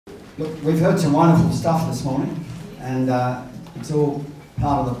Look, we've heard some wonderful stuff this morning, and it's all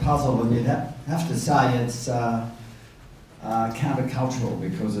part of the puzzle, and you'd have to say it's countercultural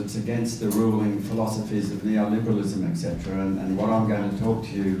because it's against the ruling philosophies of neoliberalism, etc. And what I'm going to talk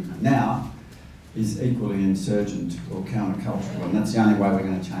to you now is equally insurgent or countercultural, and that's the only way we're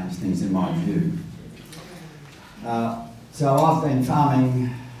going to change things, in my view. So I've been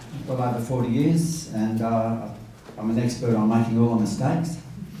farming well over 40 years, and I'm an expert on making all the mistakes,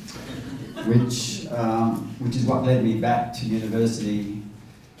 which is what led me back to university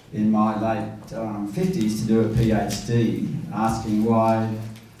in my late 50s to do a PhD, asking why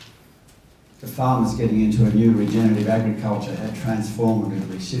the farmers getting into a new regenerative agriculture had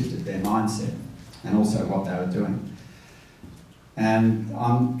transformatively shifted their mindset and also what they were doing. And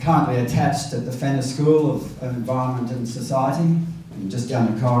I'm currently attached at the Fenner School of Environment and Society, and just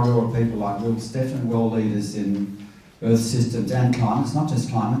down the corridor are people like Will Steffen, world leaders in Earth systems and climate. It's not just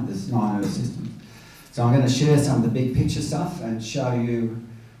climate, there's 9 Earth systems. So I'm going to share some of the big picture stuff and show you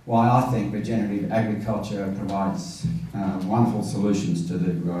why I think regenerative agriculture provides wonderful solutions to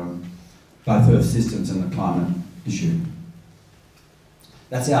the, both Earth systems and the climate issue.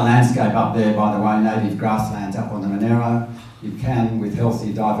 That's our landscape up there, by the way, native grasslands up on the Monero. You can, with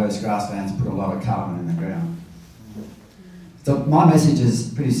healthy, diverse grasslands, put a lot of carbon in the ground. So my message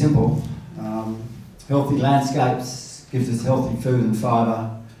is pretty simple. Healthy landscapes gives us healthy food and fibre,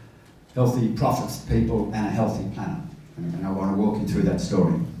 healthy profits to people, and a healthy planet. And I want to walk you through that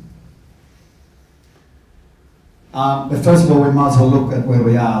story. But first of all, we might as well look at where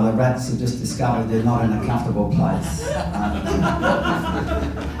we are. The rats have just discovered they're not in a comfortable place.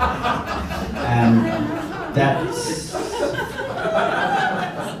 And that's...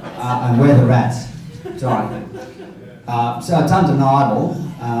 and we're the rats. Sorry. So it's undeniable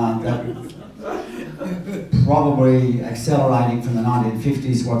that probably accelerating from the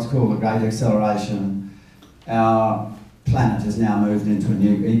 1950s, what's called the Great Acceleration, our planet has now moved into a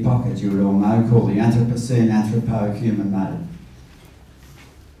new epoch, as you would all know, called the Anthropocene, Anthropo-human made.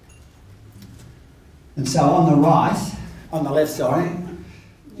 And so on the left,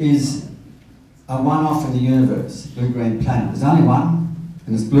 is a one-off in the universe, blue-green planet. There's only one,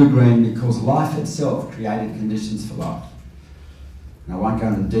 and it's blue-green because life itself created conditions for life. And I won't go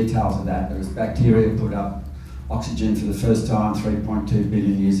into the details of that, but as bacteria put up oxygen for the first time 3.2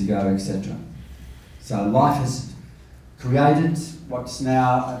 billion years ago, etc. So life has created what's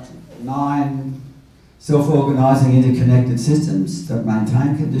now 9 self-organising interconnected systems that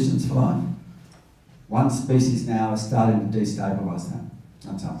maintain conditions for life. One species now is starting to destabilise that.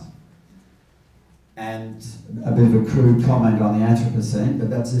 That's us. And a bit of a crude comment on the Anthropocene, but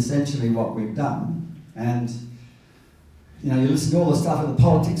that's essentially what we've done. And you know, you listen to all the stuff of the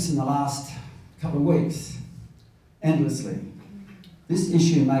politics in the last couple of weeks, endlessly. This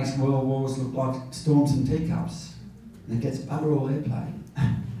issue makes world wars look like storms and teacups. And it gets bugger all airplay,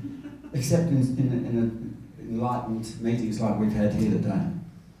 except in enlightened meetings like we've had here today.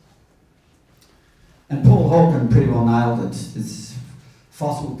 And Paul Hawken pretty well nailed it. It's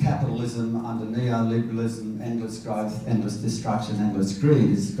fossil capitalism under neoliberalism, endless growth, endless destruction, endless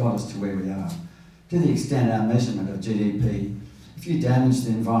greed has got us to where we are. To the extent our measurement of GDP, if you damage the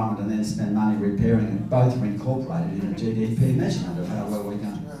environment and then spend money repairing it, both are incorporated in a GDP measurement of how well we're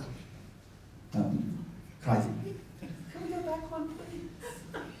going. Crazy. Can we go back one, please?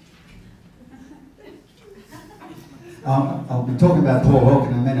 I'll be talking about Paul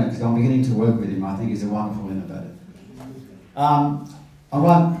Hawken in a minute because I'm beginning to work with him. I think he's a wonderful innovator. I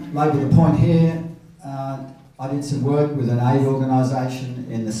won't labour the point here. I did some work with an aid organisation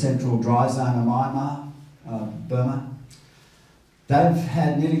in the central dry zone of Myanmar, Burma. They've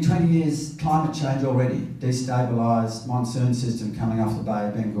had nearly 20 years climate change already, destabilised monsoon system coming off the Bay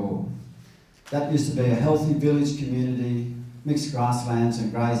of Bengal. That used to be a healthy village community, mixed grasslands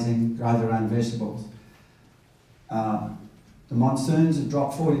and grazing, grow their own vegetables. The monsoons have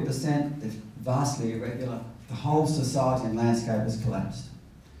dropped 40%, they're vastly irregular. The whole society and landscape has collapsed.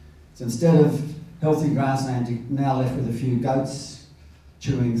 So instead of healthy grassland, you're now left with a few goats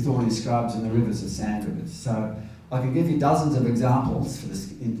chewing thorny scrubs, and the rivers are sand rivers. So I can give you dozens of examples for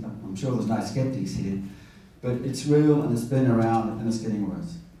this. I'm sure there's no skeptics here, but it's real and it's been around and it's getting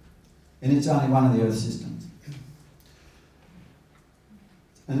worse. And it's only one of the Earth systems.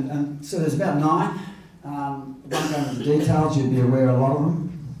 And so there's about 9. I won't go into the details, you'll be aware of a lot of them.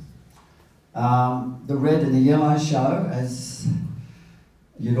 The red and the yellow show, as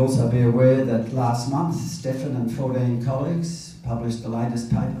you'd also be aware that last month, Stefan and 14 colleagues published the latest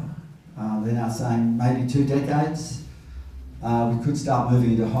paper. They're now saying maybe 2 decades, we could start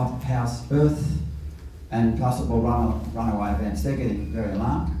moving into hothouse Earth and possible runaway events. They're getting very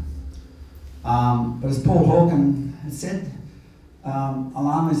alarmed. But as Paul Hawken has said,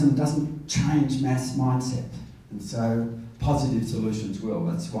 alarmism doesn't change mass mindset, and so positive solutions will.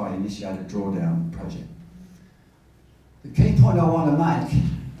 That's why I initiated Drawdown project. The key point I want to make,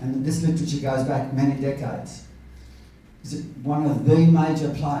 and this literature goes back many decades, is that one of the major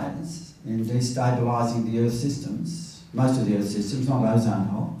players in destabilising the Earth systems, most of the Earth systems, not ozone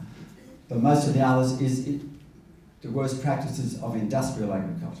hole, but most of the others, is the worst practices of industrial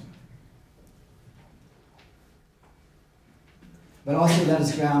agriculture. But I see that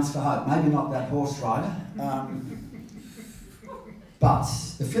as grounds for hope. Maybe not that horse rider. But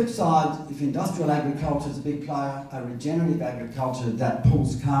the flip side, if industrial agriculture is a big player, a regenerative agriculture that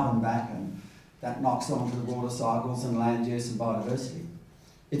pulls carbon back and that knocks onto the water cycles and land use and biodiversity,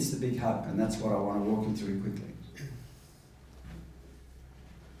 it's the big hope, and that's what I want to walk you through quickly.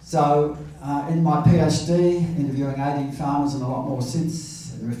 So, in my PhD, interviewing 80 farmers and a lot more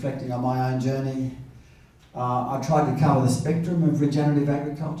since, and reflecting on my own journey, I tried to cover the spectrum of regenerative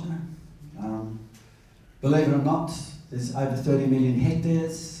agriculture. Believe it or not, there's over 30 million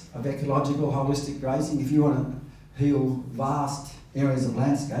hectares of ecological, holistic grazing. If you want to heal vast areas of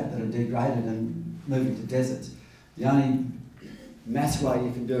landscape that are degraded and moving to deserts, the only mass way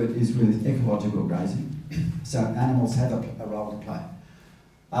you can do it is with ecological grazing. So animals have a role to play.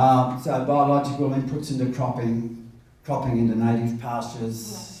 So biological inputs into cropping into native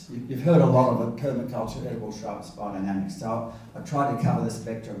pastures. You've heard a lot of it, permaculture, edible shrubs, biodynamics. So I tried to cover the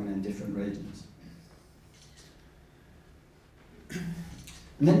spectrum and in different regions.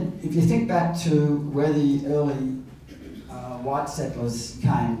 And then if you think back to where the early white settlers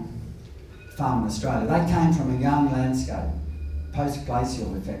came from in Australia, they came from a young landscape,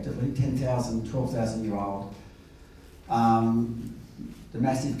 post-glacial effectively, 10,000, 12,000 year old. The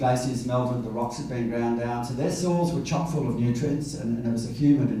massive glaciers melted, the rocks had been ground down, so their soils were chock full of nutrients, and it was a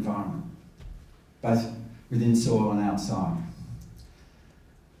humid environment, both within soil and outside.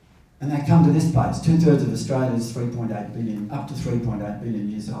 And they come to this place. 2/3 of Australia is 3.8 billion, up to 3.8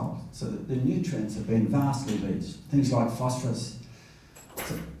 billion years old. So the nutrients have been vastly leached. Things like phosphorus.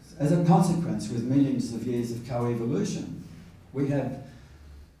 So as a consequence, with millions of years of co-evolution, we have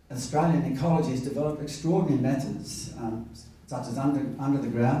Australian ecologies developed extraordinary methods, such as under the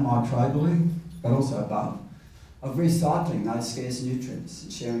ground, microbially, but also above, of recycling those scarce nutrients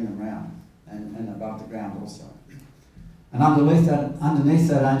and sharing them around, and above the ground also. And underneath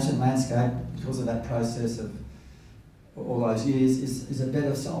that ancient landscape, because of that process of all those years, is a bed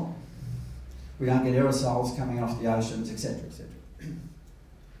of salt. We don't get aerosols coming off the oceans, etc., etc.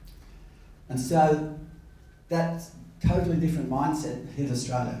 And so that totally different mindset hit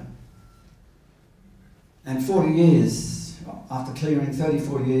Australia. And 40 years, after clearing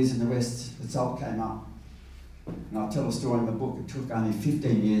 34 years in the West, the salt came up. And I tell a story in the book, it took only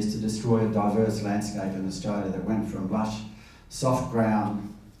 15 years to destroy a diverse landscape in Australia that went from lush, soft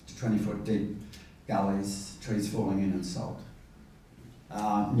ground to 20-foot deep gullies, trees falling in and salt.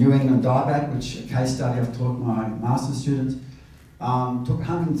 New England dieback, which a case study I've taught my master's students, took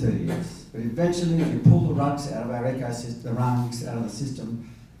 130 years. But eventually, if you pull the rugs out of our ecosystem, the rungs out of the system,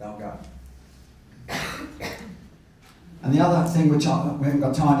 they'll go. And the other thing, which we haven't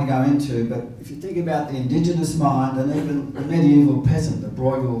got time to go into, but if you think about the indigenous mind and even the medieval peasant, the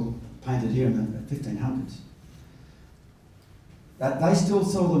Bruegel painted here in the 1500s, that they still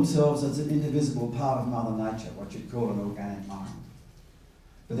saw themselves as an indivisible part of Mother Nature, what you'd call an organic mind.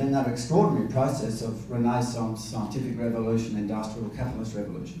 But then that extraordinary process of Renaissance, scientific revolution, industrial, capitalist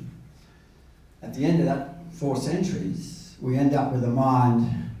revolution, at the end of that 4 centuries, we end up with a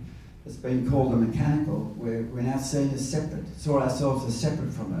mind that's been called a mechanical, where we're now seen as separate, saw ourselves as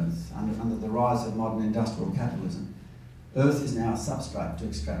separate from Earth under the rise of modern industrial capitalism. Earth is now a substrate to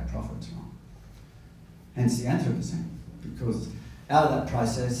extract profits from. Hence the Anthropocene, because out of that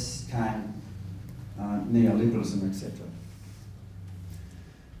process came neoliberalism, etc.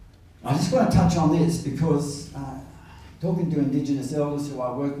 I just want to touch on this because talking to Indigenous elders who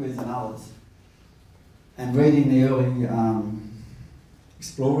I work with and others, and reading the early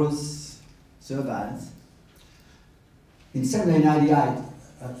explorers' surveys, in 1788,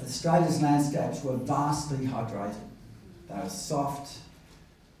 Australia's landscapes were vastly hydrated. They were soft,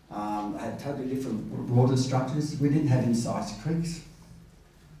 they had totally different water structures. We didn't have incised creeks.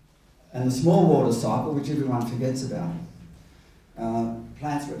 And the small water cycle, which everyone forgets about,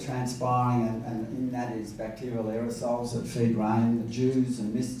 plants were transpiring, and in that is bacterial aerosols that feed rain. The dews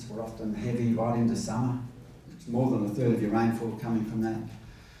and mists were often heavy right into summer. It's more than 1/3 of your rainfall coming from that.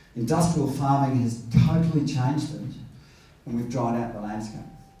 Industrial farming has totally changed it, and we've dried out the landscape.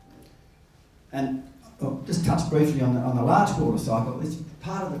 And just touch briefly on the large water cycle. It's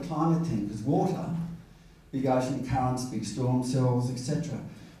part of the climate thing, because water, big ocean currents, big storm cells, etc.,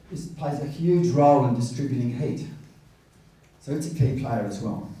 this plays a huge role in distributing heat. So it's a key player as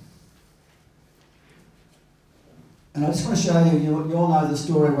well. And I just want to show you, you all know the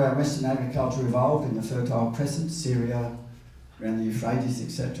story where Western agriculture evolved in the Fertile Crescent, Syria, around the Euphrates,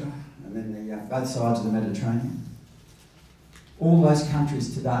 etc., and then both sides of the Mediterranean. All those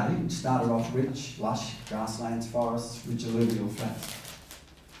countries today, which started off rich, lush grasslands, forests, rich alluvial flats,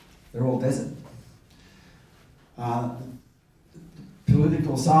 they're all desert.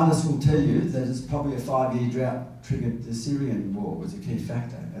 Political scientists will tell you that it's probably a 5-year drought triggered the Syrian war was a key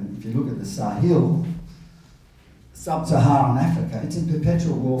factor. And if you look at the Sahel, sub-Saharan Africa, it's in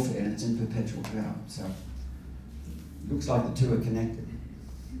perpetual warfare and it's in perpetual drought. So it looks like the two are connected.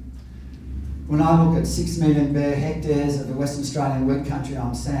 When I look at 6 million bare hectares of the Western Australian wet country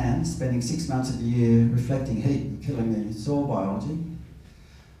on sand, spending 6 months of the year reflecting heat and killing the soil biology,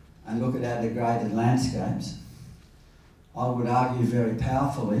 and look at our degraded landscapes, I would argue very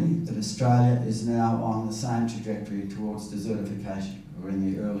powerfully that Australia is now on the same trajectory towards desertification. We're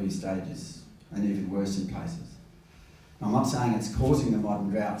in the early stages, and even worse in places. I'm not saying it's causing the modern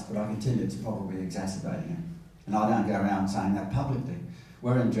droughts, but I can tell you it's probably exacerbating it. And I don't go around saying that publicly.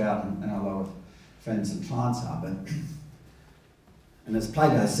 We're in drought, and a lot of friends and clients are, but and as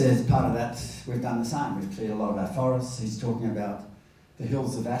Plato says, part of that, we've done the same. We've cleared a lot of our forests. He's talking about the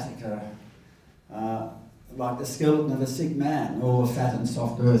hills of Attica, like the skeleton of a sick man, all the fat and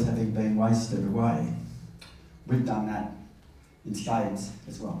soft earth having been wasted away. We've done that in spades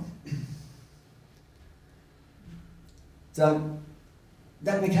as well. So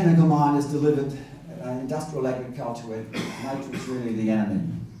that mechanical mind has delivered industrial agriculture where nature is really the enemy.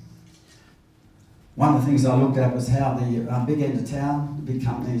 One of the things I looked at was how the big end of town, the big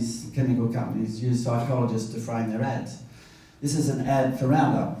companies, chemical companies, use psychologists to frame their ads. This is an ad for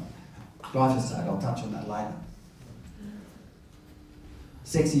Roundup, glyphosate. I'll touch on that later.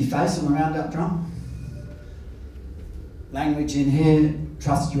 Sexy face on the Roundup drum. Language in here,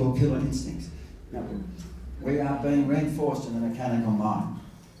 trust your killer instincts. Now, we are being reinforced in the mechanical mind.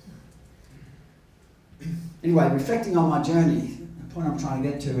 Anyway, reflecting on my journey, the point I'm trying to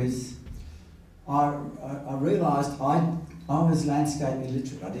get to is I realised I was landscape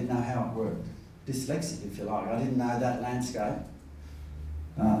illiterate. I didn't know how it worked. Dyslexic, if you like. I didn't know that landscape.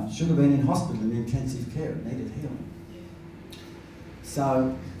 Should have been in hospital in intensive care. It needed healing.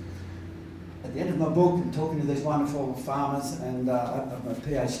 So, at the end of my book, and talking to these wonderful farmers and of my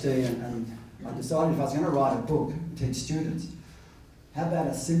PhD, and I decided if I was going to write a book and teach students, how about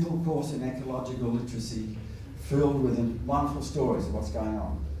a simple course in ecological literacy filled with wonderful stories of what's going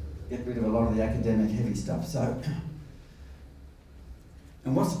on? Get rid of a lot of the academic heavy stuff. So,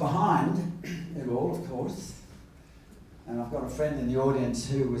 and what's behind it all, of course, and I've got a friend in the audience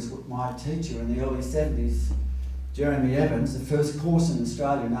who was my teacher in the early 70s, Jeremy Evans, the first course in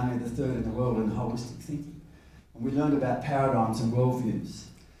Australia and only the third in the world in holistic thinking. And we learned about paradigms and worldviews.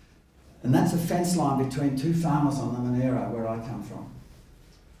 And that's a fence line between two farmers on the Monero, where I come from.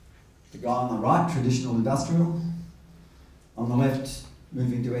 The guy on the right, traditional industrial, on the left,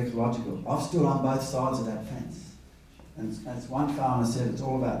 moving to ecological. I've stood on both sides of that fence. And as one farmer said, it's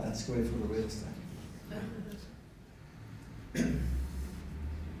all about that square foot of real estate.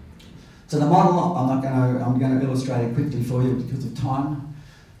 So the model, I'm going to illustrate it quickly for you because of time.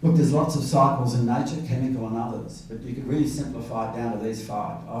 Look, there's lots of cycles in nature, chemical and others, but you could really simplify it down to these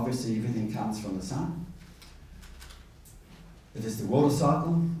 5. Obviously, everything comes from the sun. There's the water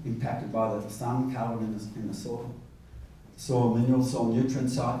cycle, impacted by the sun, carbon in the soil. Soil mineral, soil nutrient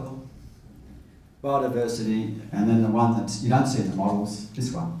cycle. Biodiversity, and then the one that you don't see in the models,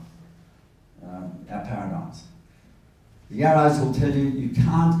 this one, our paradigms. The arrows will tell you you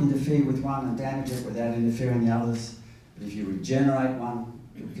can't interfere with one and damage it without interfering the others, but if you regenerate one,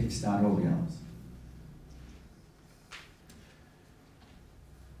 you'll kickstart all the others.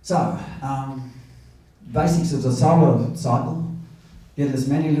 So, basics of the solar cycle. Get as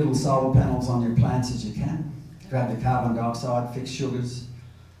many little solar panels on your plants as you can. Grab the carbon dioxide, fix sugars,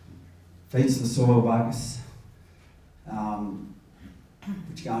 feeds the soil bugs,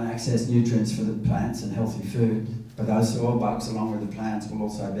 which go and access nutrients for the plants and healthy food. But those soil bugs, along with the plants, will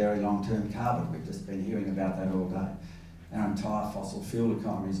also bury long-term carbon. We've just been hearing about that all day. Our entire fossil fuel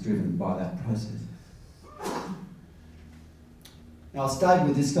economy is driven by that process. Now, I stayed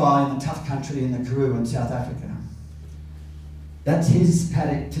with this guy in a tough country in the Karoo in South Africa. That's his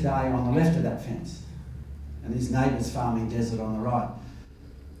paddock today on the left of that fence, and his neighbour's farming desert on the right.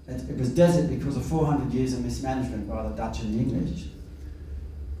 It was desert because of 400 years of mismanagement by the Dutch and the English.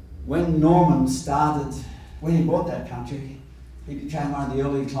 when Norman started, when he bought that country, he became one of the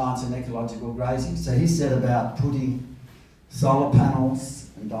early clients in ecological grazing. So he set about putting solar panels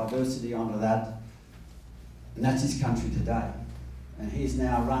and diversity onto that, and that's his country today. And he's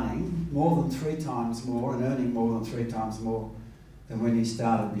now running more than 3 times more and earning more than 3 times more than when he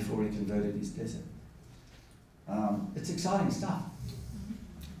started before he converted his desert. It's exciting stuff.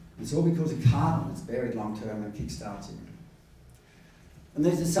 It's all because of carbon that's buried long term and kickstarts it. And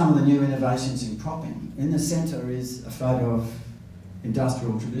these are some of the new innovations in cropping. In the centre is a photo of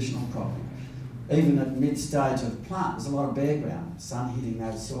industrial traditional cropping. Even at mid-stage of the plant, there's a lot of bare ground, sun hitting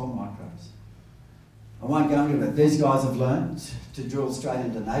those soil microbes. I won't go into it. These guys have learnt to drill straight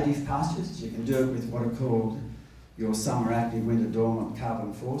into native pastures. You can do it with what are called your summer active, winter dormant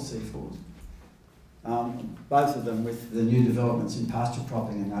carbon 4, C4s. Both of them with the new developments in pasture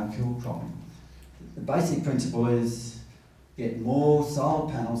cropping and no-kill cropping. The basic principle is get more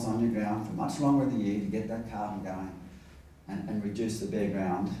solar panels on your ground for much longer of the year to get that carbon going and reduce the bare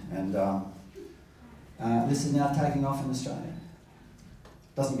ground. And this is now taking off in Australia.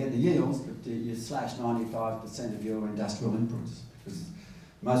 Doesn't get the yields, but you slash 95% of your industrial inputs, because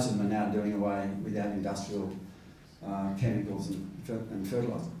most of them are now doing away without industrial chemicals and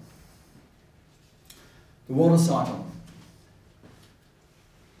fertiliser. The water cycle.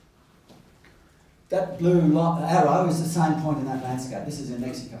 That blue arrow is the same point in that landscape. This is in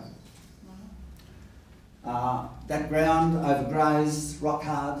Mexico. That ground overgrazed, rock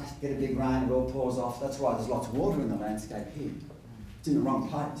hard, get a big rain, it all pours off. That's why there's lots of water in the landscape here. It's in the wrong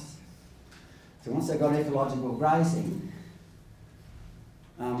place. So once they got ecological grazing,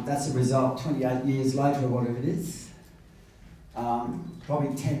 that's the result 28 years later or whatever it is.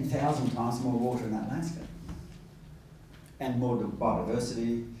 Probably 10,000 times more water in that landscape. And more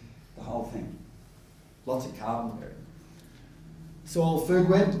biodiversity, the whole thing. Lots of carbon buried. Soil food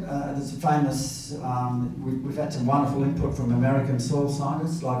web, there's a famous, we've had some wonderful input from American soil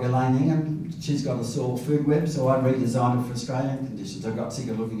scientists like Elaine Ingham. She's got a soil food web, so I redesigned it for Australian conditions. I got sick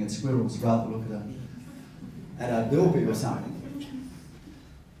of looking at squirrels rather than look at a bilby or something.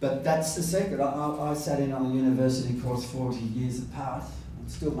 But that's the secret. I sat in on a university course 40 years apart and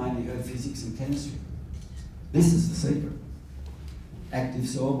still mainly heard physics and chemistry. This is the secret. Active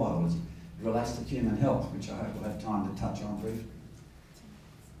soil biology. It relates to human health, which I hope we'll have time to touch on briefly.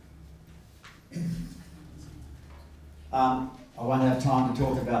 I won't have time to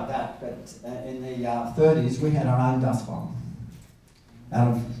talk about that, but in the 30s we had our own dust bowl. Out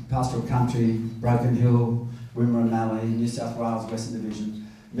of pastoral country, Broken Hill, Wimmera Mallee, New South Wales, Western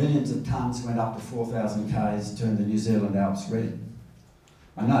Division, millions of tonnes went up to 4,000 k's, turned the New Zealand Alps red.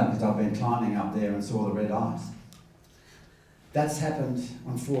 I know because I've been climbing up there and saw the red ice. That's happened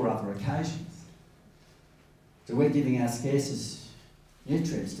on 4 other occasions. So we're giving our scarcest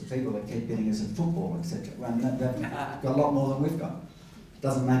nutrients to people that keep getting us at football, etc. Well, they've got a lot more than we've got.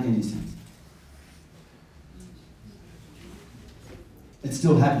 Doesn't make any sense. It's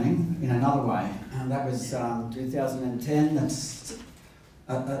still happening in another way. That was 2010. That's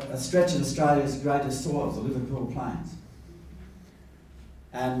a stretch of Australia's greatest soils, the Liverpool Plains.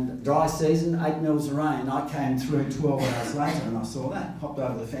 And dry season, 8 mils of rain. I came through 12 hours later and I saw that. Hopped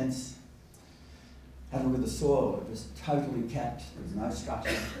over the fence, had a look at the soil. It was totally capped. There was no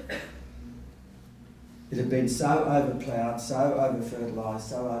structure. It had been so overploughed, so over-fertilised,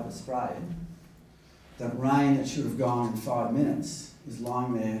 so oversprayed that rain that should have gone in 5 minutes is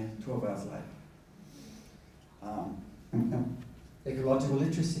lying there 12 hours later. Ecological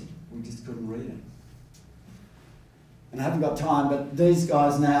literacy, we just couldn't read it. And I haven't got time, but these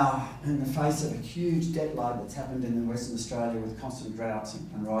guys now, in the face of a huge debt load that's happened in Western Australia with constant droughts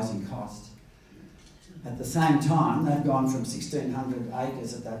and rising costs, at the same time, they've gone from 1,600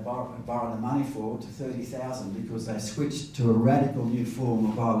 acres that they borrowed the money for to 30,000 because they switched to a radical new form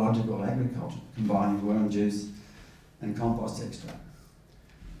of biological agriculture, combining worm juice and compost extract.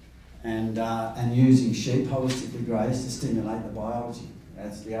 And using sheep holistically grazed to stimulate the biology,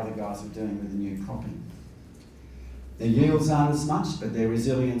 as the other guys are doing with the new cropping. Their yields aren't as much, but their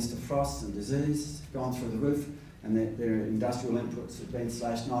resilience to frost and disease has gone through the roof, and their industrial inputs have been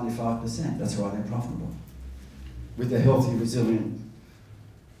slashed 95%. That's why they're profitable. With a healthy, resilient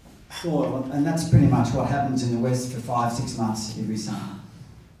soil, and that's pretty much what happens in the West for 5-6 months every summer.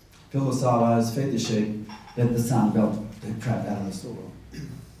 Fill the silos, feed the sheep, let the sun belt the crap out of the soil.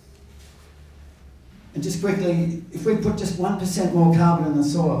 And just quickly, if we put just 1% more carbon in the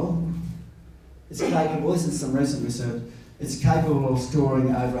soil, it's capable, this is some recent research, it's capable of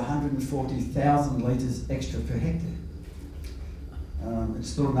storing over 140,000 litres extra per hectare. It's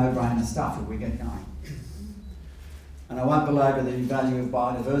still no-brainer stuff if we get going. And I won't belabor the value of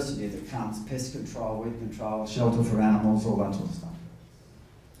biodiversity that comes, pest control, weed control, shelter for animals, all that sort of stuff.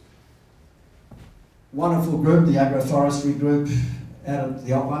 Wonderful group, the agroforestry group out of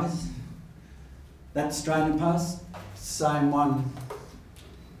the Otways. That Australian Post, same one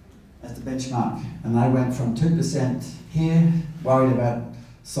as the benchmark. And they went from 2% here, worried about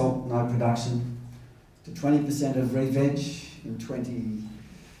salt, no production, to 20% of re-veg in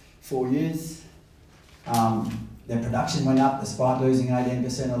 24 years. Their production went up despite losing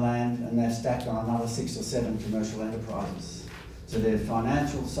 18% of land, and they've stacked on another 6 or 7 commercial enterprises. So their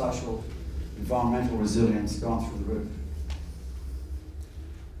financial, social, environmental resilience gone through the roof.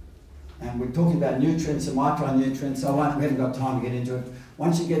 And we're talking about nutrients and micronutrients, so we haven't got time to get into it.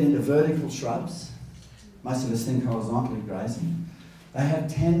 Once you get into vertical shrubs, most of us think horizontally grazing, they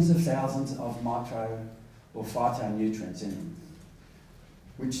have tens of thousands of micro or phytonutrients in them,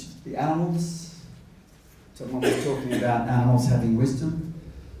 which the animals, someone was talking about animals having wisdom.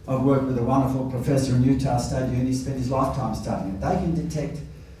 I've worked with a wonderful professor in Utah State Uni, spent his lifetime studying it. They can detect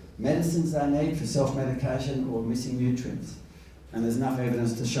medicines they need for self-medication or missing nutrients. And there's enough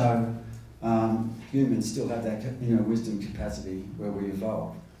evidence to show humans still have that wisdom capacity where we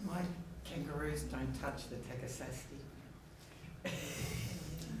evolved. My kangaroos don't touch the Tekasasti.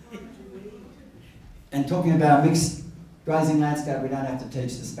 And talking about mixed grazing landscape, we don't have to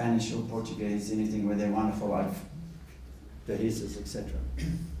teach the Spanish or Portuguese anything where they're wonderful, like the hisses, etc.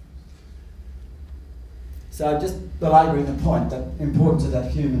 So just belabouring the point, that importance of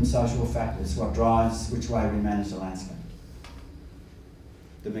that human social factor is what drives which way we manage the landscape.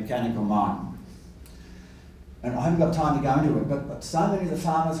 The mechanical mind. And I haven't got time to go into it, but so many of the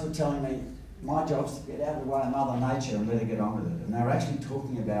farmers were telling me, my job's to get out of the way of Mother Nature and let her get on with it. And they were actually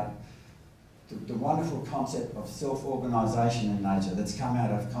talking about the wonderful concept of self-organisation in nature that's come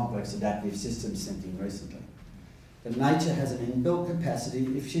out of complex adaptive systems thinking recently. That nature has an inbuilt capacity,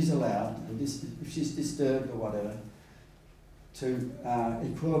 if she's allowed, and if she's disturbed or whatever, to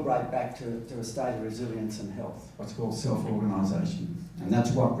equilibrate back to a state of resilience and health, what's called self-organisation. And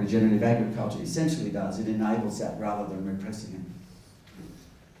that's what regenerative agriculture essentially does. It enables that rather than repressing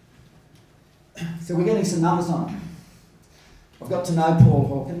it. So we're getting some numbers on it. I've got to know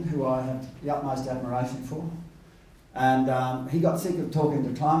Paul Hawken, who I have the utmost admiration for. And he got sick of talking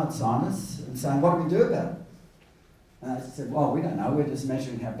to climate scientists and saying, what do we do about it? And I said, well, we don't know, we're just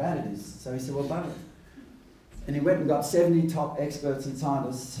measuring how bad it is. So he said, well, bugger it. And he went and got 70 top experts and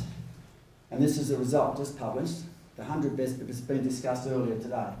scientists, and this is the result just published, the 100 best, it's been discussed earlier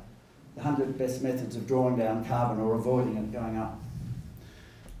today, the 100 best methods of drawing down carbon or avoiding it going up.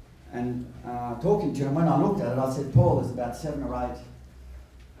 And talking to him, when I looked at it, I said, Paul, there's about 7 or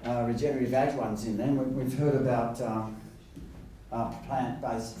 8 regenerative ag ones in there. We've heard about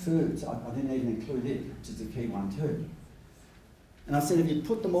plant-based foods. I didn't even include it, which is a key one too. And I said, if you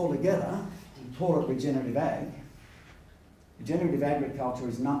put them all together, you call it regenerative ag. Regenerative agriculture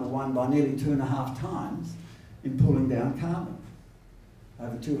is #1 by nearly 2.5 times in pulling down carbon,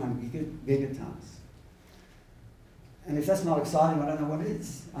 over 200 gigatons. And if that's not exciting, I don't know what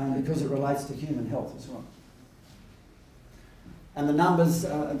is, because it relates to human health as well. And the numbers,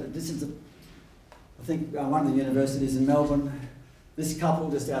 this is, I think, one of the universities in Melbourne, this couple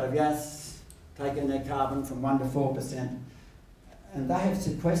just out of Yass, taking their carbon from 1 to 4%, and they have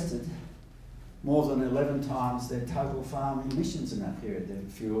sequestered more than 11 times their total farm emissions in that period, their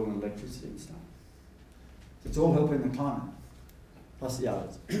fuel and electricity and stuff. So it's all helping the climate, plus the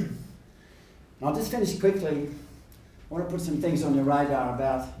others. And I'll just finish quickly. I want to put some things on your radar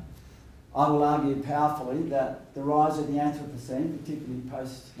about, I will argue powerfully that the rise of the Anthropocene, particularly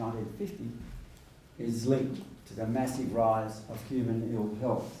post-1950, is linked to the massive rise of human ill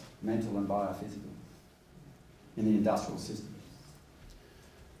health, mental and biophysical, in the industrial system.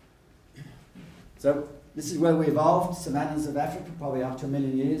 So this is where we evolved, savannas of Africa, probably up to 1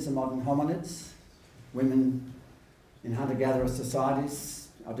 million years of modern hominids. Women in hunter-gatherer societies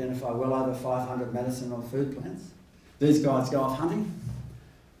identify well over 500 medicinal food plants. These guys go off hunting.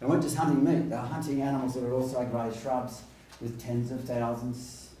 They weren't just hunting meat, they were hunting animals that are also grazed shrubs with tens of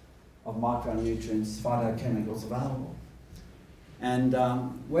thousands of micronutrients, phytochemicals available. And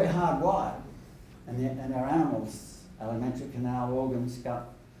we're hardwired, and our animals, alimentary canal, organs,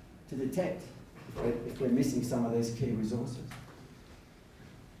 gut, to detect if we're missing some of these key resources.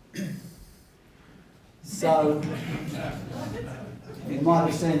 So, you might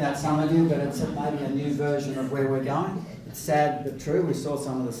have seen that, some of you, but it's maybe a new version of where we're going. It's sad but true. We saw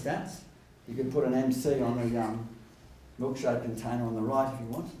some of the stats. You could put an MC on the milkshake container on the right if you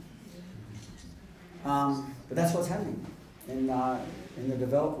want. But that's what's happening in the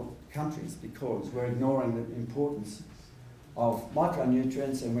developed countries, because we're ignoring the importance of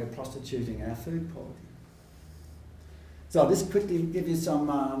micronutrients, and we're prostituting our food quality. So I'll just quickly give you some,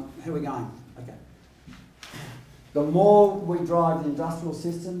 how are we going? Okay. The more we drive the industrial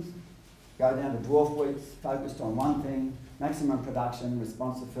systems, go down to dwarf wheats, focused on one thing, maximum production,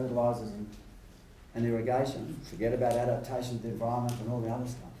 responsive fertilisers and irrigation, forget about adaptation to the environment and all the other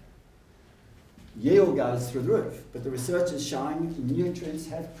stuff. Yield goes through the roof, but the research is showing nutrients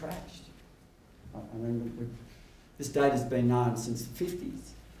have crashed. I mean, this data has been known since the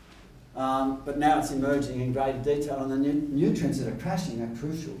 50s, but now it's emerging in greater detail, and the nutrients that are crashing are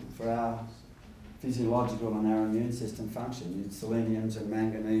crucial for our physiological and our immune system function, the seleniums and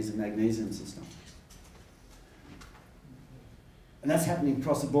manganese and magnesium system. And that's happening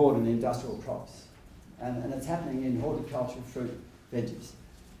across the board in the industrial crops. And it's happening in horticulture, fruit, veggies.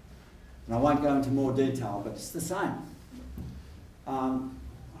 And I won't go into more detail, but it's the same.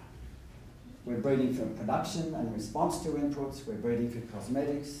 We're breeding for production and response to inputs. We're breeding for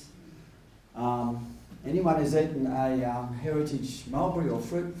cosmetics. Anyone who's eaten a heritage mulberry or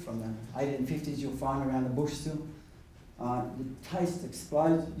fruit from the 1850s, you'll find around the bush still. Your taste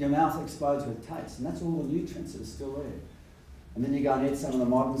explodes, your mouth explodes with taste, and that's all the nutrients that are still there. And then you go and eat some of the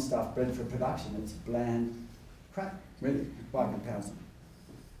modern stuff bred for production. It's bland crap, really, by comparison.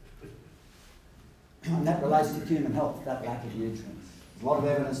 And that relates to human health, that lack of nutrients. There's a lot of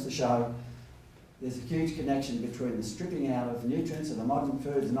evidence to show there's a huge connection between the stripping out of nutrients of the modern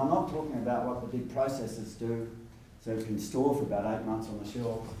foods, and I'm not talking about what the big processors do, so it can store for about 8 months on the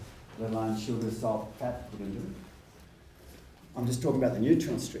shelf, let alone sugar, salt, fat put into it. I'm just talking about the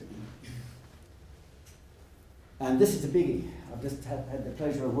nutrient stripping. And this is a biggie. I've just had the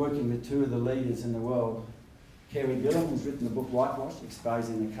pleasure of working with two of the leaders in the world. Kerry Gillam, who's written the book Whitewash,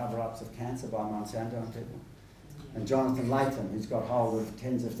 exposing the cover-ups of cancer by Monsanto and people. And Jonathan Latham, who's got hold of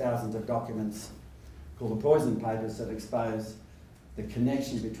tens of thousands of documents called the Poison Papers that expose the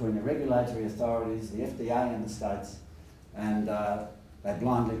connection between the regulatory authorities, the FDA in the States, and they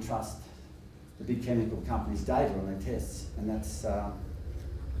blindly trust the big chemical companies' data on their tests. And that's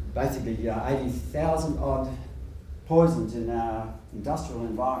basically 80,000 odd poisons in our industrial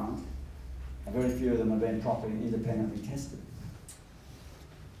environment, and very few of them have been properly independently tested.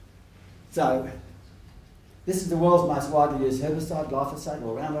 So, this is the world's most widely used herbicide, glyphosate,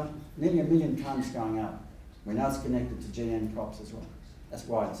 or Roundup. Nearly 1 million tonnes going out. We know it's connected to GM crops as well. That's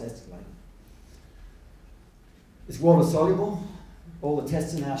why it's escalated. It's water soluble. All the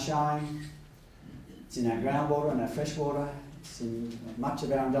tests are now showing it's in our groundwater and our fresh water. It's in much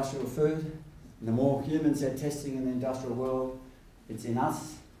of our industrial food. And the more humans they're testing in the industrial world, it's in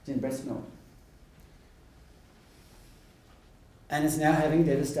us, it's in breast milk. And it's now having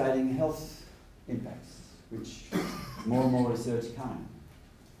devastating health impacts, which more and more research coming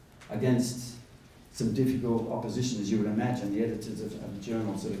against some difficult opposition, as you would imagine, the editors of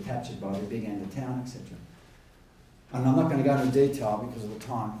journals that are captured by the big end of town, etc. And I'm not going to go into detail because of the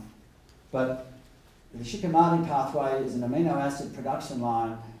time, but the Shikimadi pathway is an amino acid production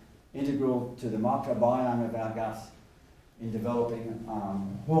line integral to the microbiome of our gut in developing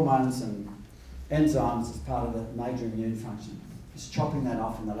hormones and enzymes as part of the major immune function. It's chopping that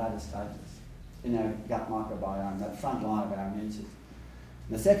off in the later stages in our gut microbiome, that front line of our immune system.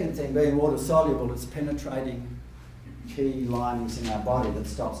 And the second thing, being water soluble, it's penetrating key linings in our body that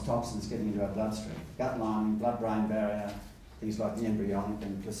stops toxins getting into our bloodstream. Gut lining, blood-brain barrier, things like the embryonic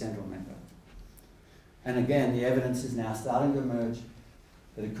and placental membrane. And again, the evidence is now starting to emerge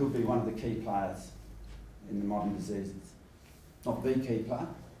that it could be one of the key players in the modern diseases. Not the key player.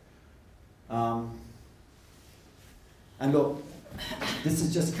 And look, this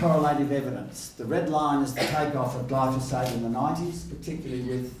is just correlative evidence. The red line is the takeoff of glyphosate in the 90s, particularly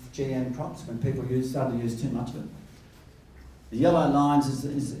with GM crops, when people started to use too much of it. The yellow lines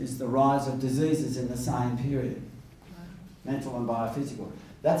is the rise of diseases in the same period, mental and biophysical.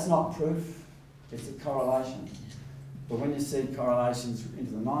 That's not proof, it's a correlation. But when you see correlations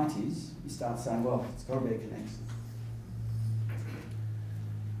into the 90s, you start saying, well, it's got to be a connection.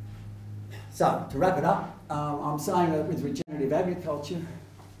 So, to wrap it up, I'm saying that with regenerative agriculture,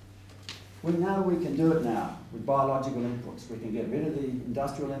 we know we can do it now with biological inputs. We can get rid of the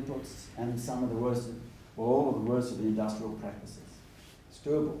industrial inputs and some of the worst, or all of the worst of the industrial practices. It's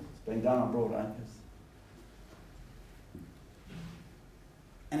doable. It's been done on broad acres.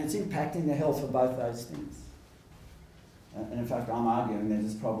 And it's impacting the health of both those things. And in fact, I'm arguing that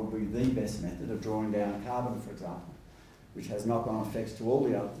it's probably the best method of drawing down carbon, for example, which has knock-on effects to all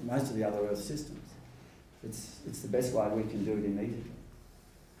the other, most of the other Earth systems. It's the best way we can do it immediately.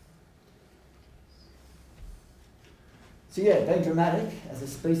 So yeah, being dramatic, as a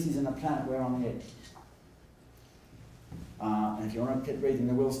species and a planet, we're on the edge. And if you want to keep reading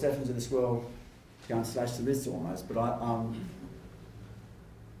the Will Steffens of this world, go and slash the list almost. But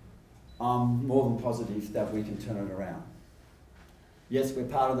I'm more than positive that we can turn it around. Yes, we're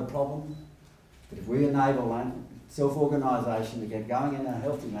part of the problem, but if we enable self-organisation to get going in a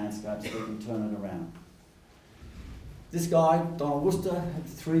healthy landscapes, we can turn it around. This guy, Donald Worcester, had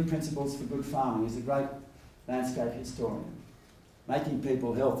 3 principles for good farming. He's a great landscape historian. Making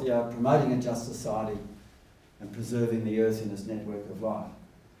people healthier, promoting a just society, and preserving the earth in its network of life.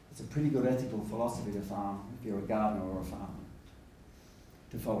 It's a pretty good ethical philosophy to farm if you're a gardener or a farmer.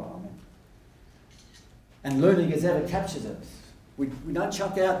 To follow, I mean. And learning as ever captures us. We don't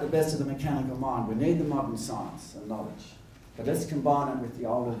chuck out the best of the mechanical mind. We need the modern science and knowledge. But let's combine it with the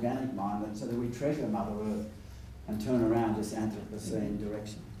old organic mind so that we treasure Mother Earth and turn around this Anthropocene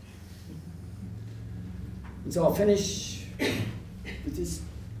direction. And so I'll finish with this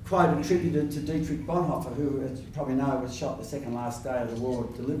quote attributed to Dietrich Bonhoeffer, who, as you probably know, was shot the second last day of the war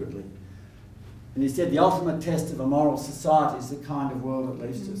deliberately. And he said, the ultimate test of a moral society is the kind of world it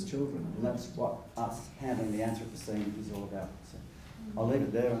leaves to its children. And that's what us handling the Anthropocene is all about. So I'll leave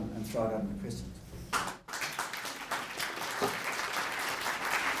it there and throw it open to questions.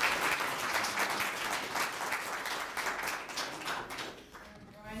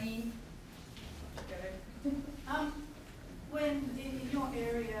 When in your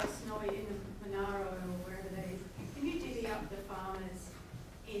area, Snowy, in Monaro or wherever that is, can you divvy up the farmers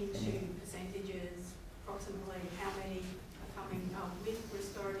into percentages, approximately how many are coming with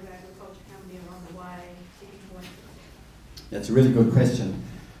restorative agriculture, how many are on the way, tipping point? That's a really good question.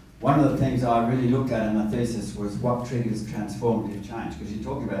 One of the things I really looked at in my thesis was what triggers transformative change, because you're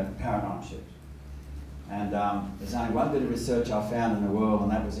talking about paradigm shift. And there's only one bit of research I found in the world,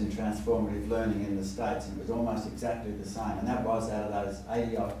 and that was in transformative learning in the States, and it was almost exactly the same. And that was out of those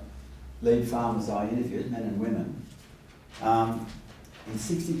 80-odd lead farmers I interviewed, men and women. In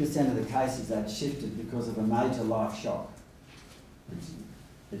 60% of the cases, they'd shifted because of a major life shock.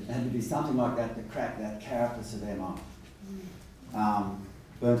 It had to be something like that to crack that carapace of their mind.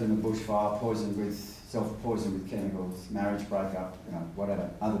 Burnt in a bushfire, self-poisoned with chemicals, marriage breakup, whatever.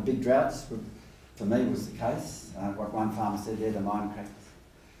 Other big droughts, for me, was the case. What one farmer said there, the mind crackers.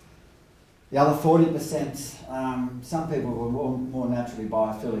 The other 40%, some people were more naturally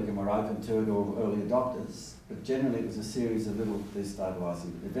biophilic and were open to it, or early adopters, but generally it was a series of little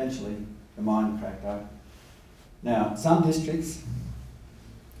destabilising. Eventually, the mind cracked open. Now, some districts,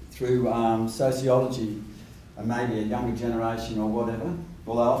 through sociology, and maybe a younger generation or whatever,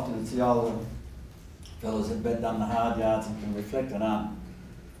 although often it's the older fellas that have done the hard yards and can reflect and aren't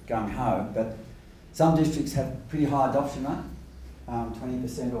gung-ho, but some districts have pretty high adoption rate,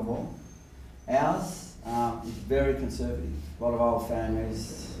 20% or more. Ours is very conservative. A lot of old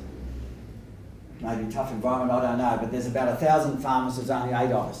families, maybe tough environment, I don't know, but there's about 1,000 farmers, there's only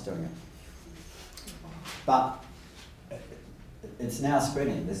 8 of us doing it. But it's now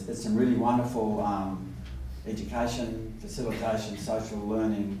spreading. There's some really wonderful education, facilitation, social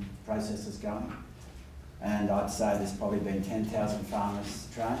learning processes going. And I'd say there's probably been 10,000 farmers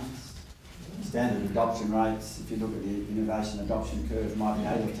trained. Standard adoption rates, if you look at the innovation adoption curve, might be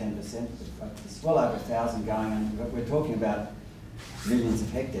 8 or 10%, but it's well over 1,000 going, and we're talking about millions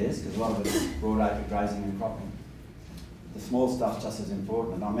of hectares, because a lot of it is broadacre grazing and cropping. The small stuff's just as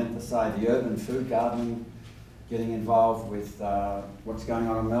important, and I meant to say the urban food gardening, getting involved with what's going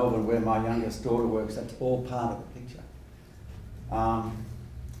on in Melbourne, where my youngest daughter works, that's all part of the picture.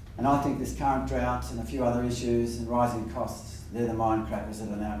 And I think this current droughts and a few other issues and rising costs, they're the mind crackers that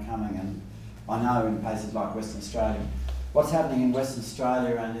are now coming. And I know in places like Western Australia, what's happening in Western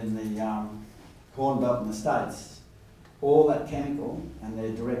Australia and in the Corn Belt in the States, all that chemical and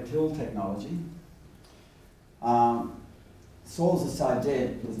their direct hill technology, soils are so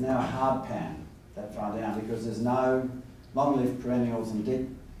dead, there's now a hard pan that far down because there's no long-lived perennials and deep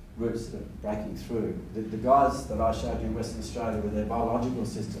roots that are breaking through. The guys that I showed you in Western Australia with their biological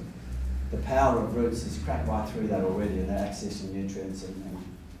system, the power of roots has cracked right through that already, and they're accessing nutrients and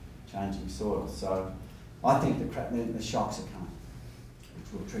changing soil. So I think the shocks are coming,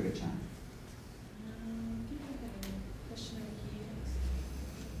 which will trigger change. Question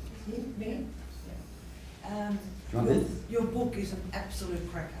over here. Me? Yeah. Your book is an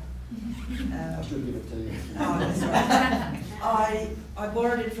absolute cracker. I should give it to you. Oh, that's right. I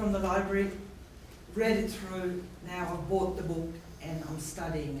borrowed it from the library, read it through, now I've bought the book and I'm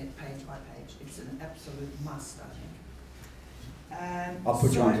studying it page by page. It's an absolute must, I think. I'll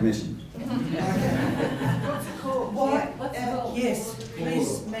put you on commission. What's it called? What's it called? Yes,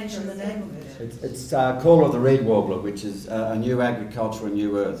 please mention the name of it. It's Call of the Reed Warbler, which is a new agriculture, a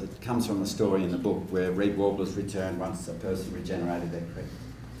new earth. It comes from a story in the book where reed warblers returned once a person regenerated their creek.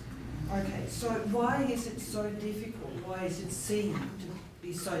 Okay, so why is it so difficult? Why is it seen to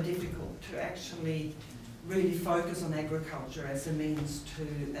be so difficult to actually really focus on agriculture as a means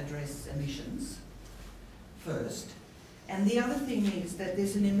to address emissions first? And the other thing is that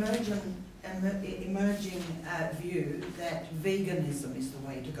there's an emerging view that veganism is the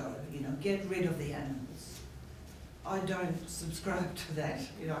way to go. You know, get rid of the animals. I don't subscribe to that.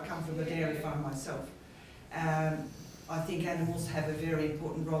 You know, I come from a dairy farm myself. I think animals have a very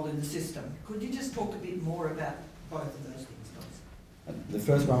important role in the system. Could you just talk a bit more about both of those things, please? The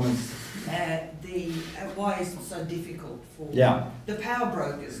first one was... why is it so difficult for the power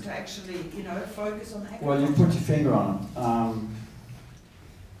brokers to actually, you know, focus on agriculture? Well, you put your finger on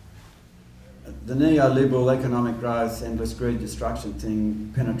it. The neoliberal economic growth, endless greed, destruction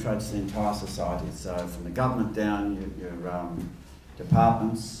thing penetrates the entire society. So from the government down, your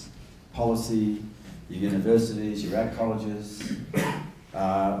departments, policy, your universities, your ag colleges,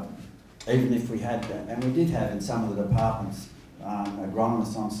 even if we had, and we did have in some of the departments,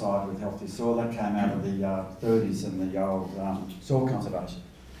 agronomists on side with healthy soil. That came out of the 30s and the old soil conservation.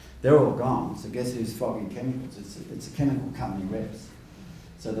 They're all gone, so guess who's flogging chemicals? It's a chemical company, reps.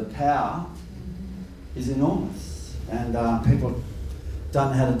 So the power is enormous, and people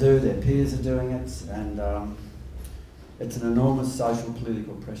don't know how to do it, their peers are doing it, and it's an enormous social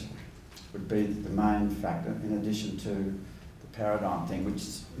political pressure would be the main factor, in addition to the paradigm thing, which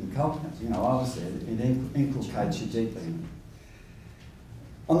is inculcates, you know, obviously it inculcates you deeply.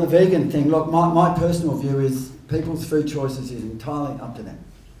 On the vegan thing, look, my personal view is people's food choices is entirely up to them.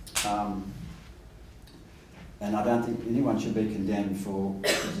 And I don't think anyone should be condemned for,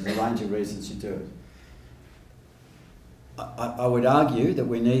 there's a range of reasons you do it. I would argue that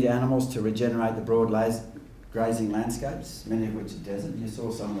we need animals to regenerate the broad grazing landscapes, many of which are desert. You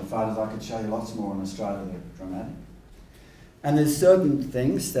saw some of the photos. I could show you lots more in Australia that are dramatic. And there's certain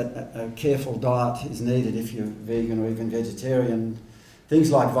things that a careful diet is needed if you're vegan or even vegetarian.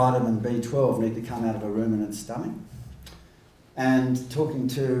 Things like vitamin B12 need to come out of a ruminant's stomach. And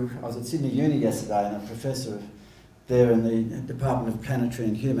I was at Sydney Uni yesterday, and a professor there in the Department of Planetary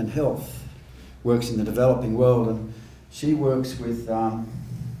and Human Health works in the developing world, and she works with a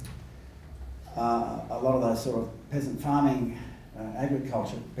lot of those sort of peasant farming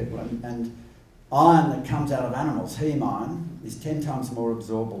agriculture people, and iron that comes out of animals, heme iron, is 10 times more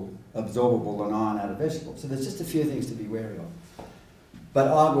absorbable than iron out of vegetables. So there's just a few things to be wary of. But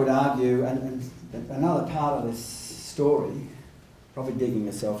I would argue, and another part of this story, probably digging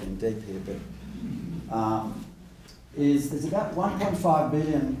yourself in deep here, but is there's about 1.5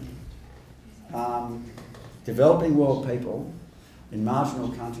 billion developing world people in marginal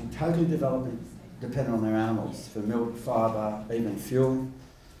country, totally dependent on their animals for milk, fibre, even fuel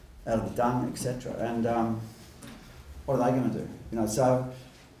out of the dung, etc. And what are they going to do? You know, so,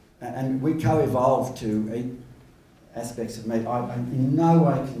 and we co-evolved to eat aspects of meat. I in no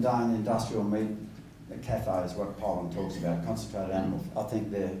way condone industrial meat cafes, what Poland talks about, concentrated animals. I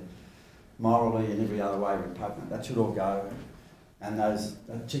think they're morally and every other way repugnant. That should all go. And those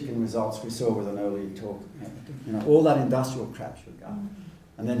chicken results we saw with an earlier talk, you know, all that industrial crap should go.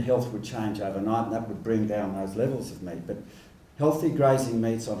 And then health would change overnight, and that would bring down those levels of meat. But healthy grazing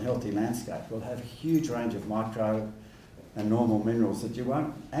meats on healthy landscape will have a huge range of micro and normal minerals that you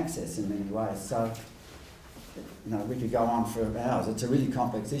won't access in many ways. So, you know, we could go on for hours. It's a really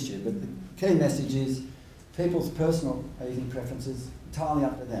complex issue, but the key message is people's personal eating preferences, entirely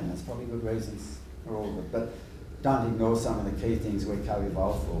up to them. There's probably good reasons for all of it, but don't ignore some of the key things we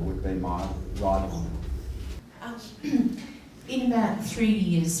co-evolved for, would be my right on it. In about 3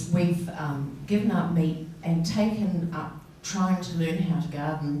 years, we've given up meat and taken up trying to learn how to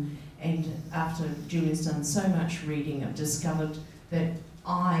garden, and after Julia's done so much reading, I've discovered that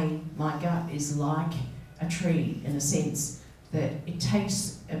my gut is like a tree, in a sense that it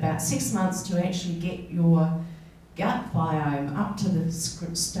takes about 6 months to actually get your gut biome up to the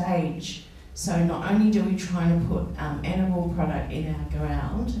stage. So not only do we try to put animal product in our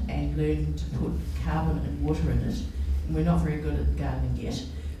ground and learn to put carbon and water in it, and we're not very good at gardening yet,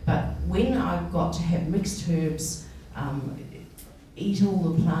 but when I've got to have mixed herbs, eat all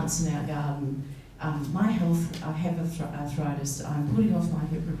the plants in our garden, my health, I have arthritis, I'm putting off my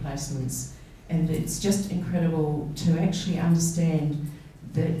hip replacements, and it's just incredible to actually understand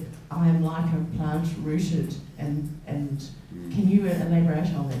that I am like a plant rooted, and can you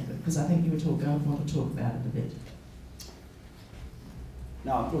elaborate on that? Because I think you were going to want to talk about it a bit.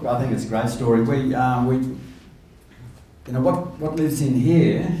 No, look, I think it's a great story. We you know, what lives in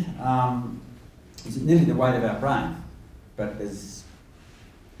here is nearly the weight of our brain, but there's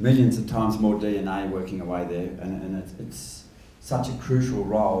millions of times more DNA working away there, and it's such a crucial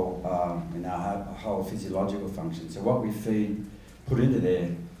role in our whole physiological function. So what we put into there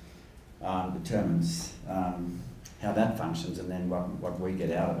determines how that functions, and then what we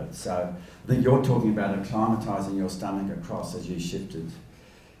get out of it. So I think you're talking about acclimatising your stomach across as you shifted.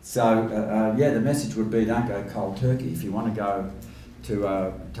 So yeah, the message would be, don't go cold turkey. If you want to go to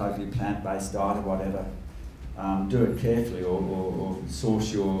a totally plant-based diet or whatever, do it carefully, or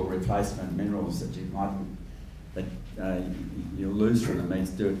source your replacement minerals that you'll lose from the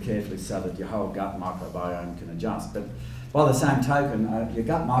meats. Do it carefully so that your whole gut microbiome can adjust. But by the same token, your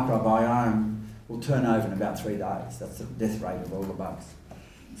gut microbiome will turn over in about 3 days. That's the death rate of all the bugs.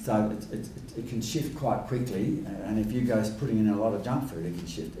 So it can shift quite quickly, and if you go putting in a lot of junk food, it can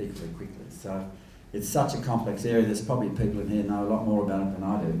shift equally quickly. So it's such a complex area. There's probably people in here who know a lot more about it than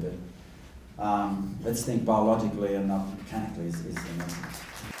I do, but let's think biologically and not mechanically is the message.